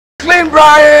Clean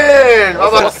Brian!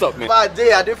 What's up, man? Bad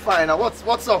day, I did fine. Now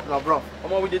what's up now, bro?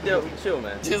 I'm on with the deal, chill,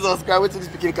 man. Jesus Christ, wait till this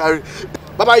speaking carry.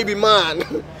 Baba, you be man.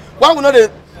 Why would not they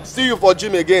see you for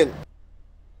gym again?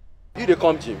 You they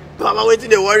come gym. Baba, wait till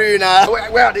they worry you now.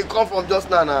 Where are they come from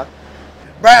just now?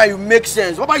 Brian, you make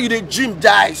sense. What about you the gym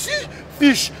die? See?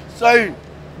 Fish, sorry,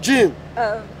 gym.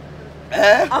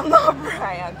 I'm not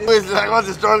Brian. What's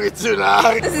the strong with you now?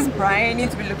 This is Brian. You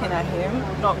need to be looking at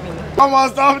him, not me. Come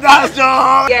on, stop that,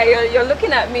 John. Yeah, you're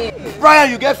looking at me. Brian,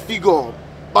 you get figure.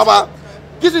 Baba,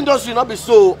 this industry not be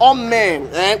so. All men,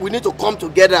 we need to come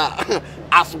together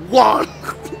as one.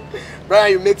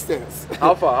 Brian, you make sense.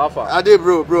 How far? I did,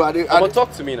 bro. Come on,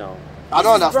 talk to me now. I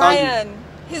don't understand Brian. You.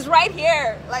 He's right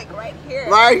here. Like right here.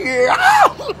 Right here.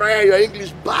 Brian, your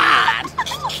English bad.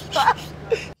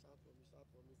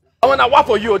 I wanna wap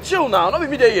for you. Chill now. Not be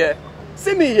me there here.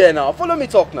 See me here now. Follow me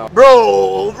talk now.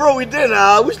 Bro, we did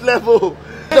now. Which level?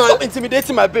 Stop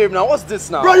intimidating my babe now. What's this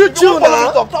now? Bro, you chill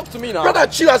now. Talk to me now. Brother,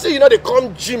 chill. I say you know they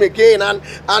come gym again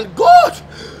and God.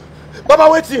 Baba,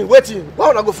 waiting. Why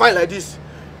would I go find like this?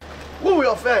 Who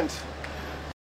will offend?